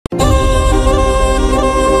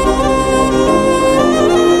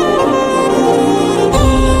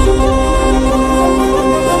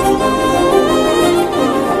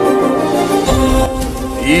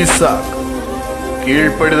ஈசாக்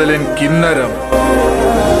கீழ்ப்படிதலின் கிண்ணறம்.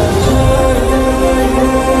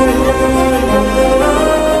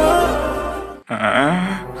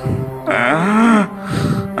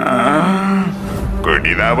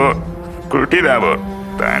 குட்டிதாபோ குட்டிதாபோ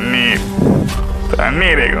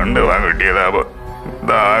தண்ணீரை கொண்டு வா குட்டியதாபோ,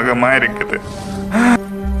 தாகமா இருக்குது.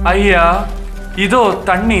 ஐயா, இதோ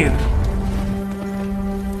தண்ணீர்,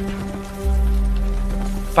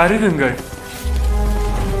 பருகுங்கள்.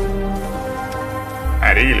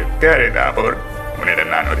 அருகில் உட்காரு தாபோர், உன்னிடம்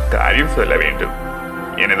நான் ஒரு காரியம் சொல்ல வேண்டும்.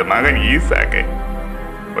 எனது மகன் ஈசாக்கை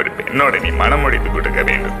ஒரு பெண்ணோடு நீ மனம் முடித்து கொடுக்க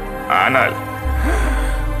வேண்டும். ஆனால்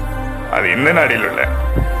அது இந்த நாட்டில் உள்ள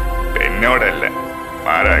பெண்ணோடு அல்ல,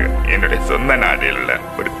 மாறாக என்னுடைய சொந்த நாட்டில் உள்ள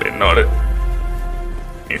ஒரு பெண்ணோடு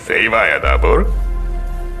நீ செய்வாயா தாபோர்?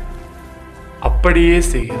 அப்படியே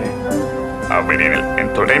செய்கிறேன். அப்படினில்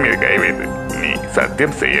என் தொடை மீது கை வைத்து நீ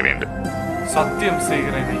சத்தியம் செய்ய வேண்டும். சத்தியம்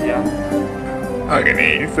செய்கிறேன் ஐயா. மகனே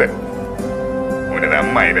ஈசன், உனது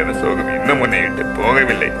அம்மா இறந்த சோகம் இன்னும் உன்னை விட்டு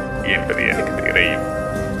போகவில்லை என்பது எனக்கு தெரியும்.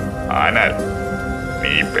 ஆனால் நீ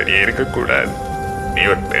இப்படியே இருக்கக்கூடாது. நீ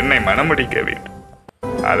ஒரு பெண்ணை மணமுடிக்க வேண்டும்.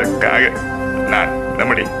 அதற்காக நான்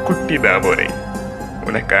நம்முடைய குட்டி தாபோரை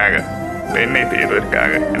உனக்காக பெண்ணை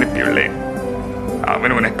தேடுவதற்காக அனுப்பியுள்ளேன்.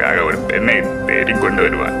 அவன் உனக்காக ஒரு பெண்ணை தேடிக்கொண்டு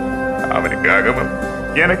வருவான். அவனுக்காகவும்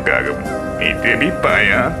எனக்காகவும் நீ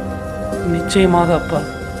ஜெபிப்பாயா? நிச்சயமாக அப்பா.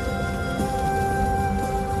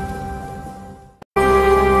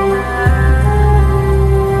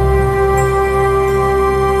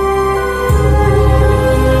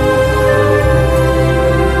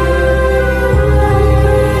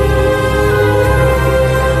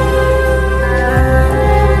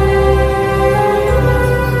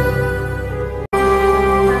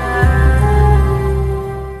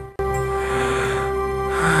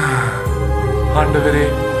 ஆண்டவரே,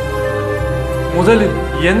 முதலில்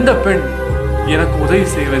எந்த பெண் எனக்கு உதவி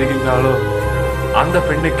செய்ய வருகின்றாளோ அந்த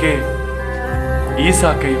பெண்ணுக்கே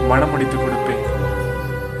ஈசாக்கை மணமுடித்து கொடுப்பேன்.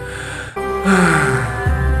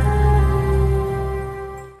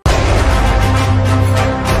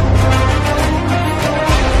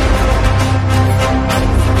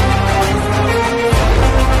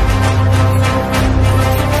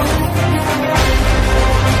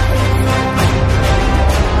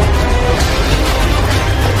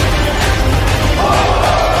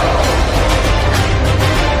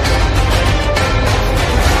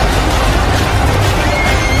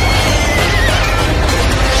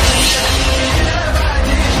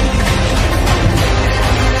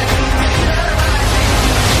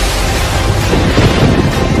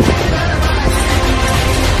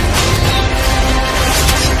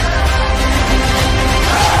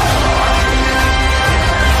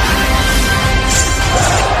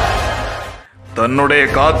 தன்னுடைய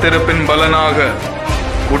காத்திருப்பின் பலனாக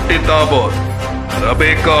குட்டி தாபோர்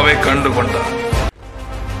ரெபேக்காவை கண்டு கொண்டார்.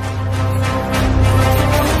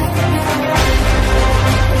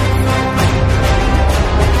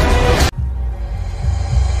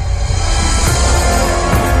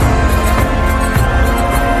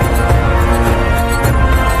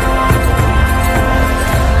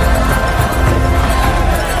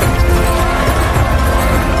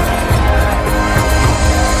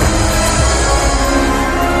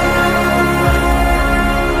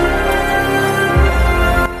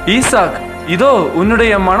 ஈசாக், இதோ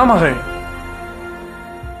உன்னுடைய மணமகள்.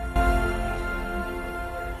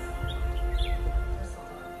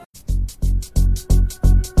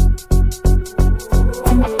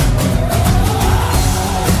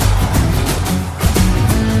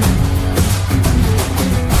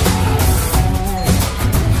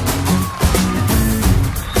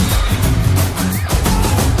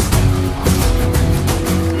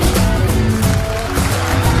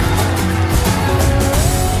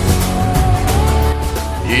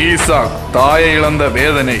 ஈசாக் தாயை இழந்த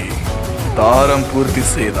வேதனை தாரம் பூர்த்தி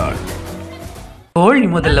செய்தாள். கோழி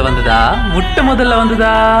முதல்ல வந்ததா, முட்டை முதல்ல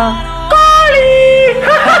வந்ததா? கோழி!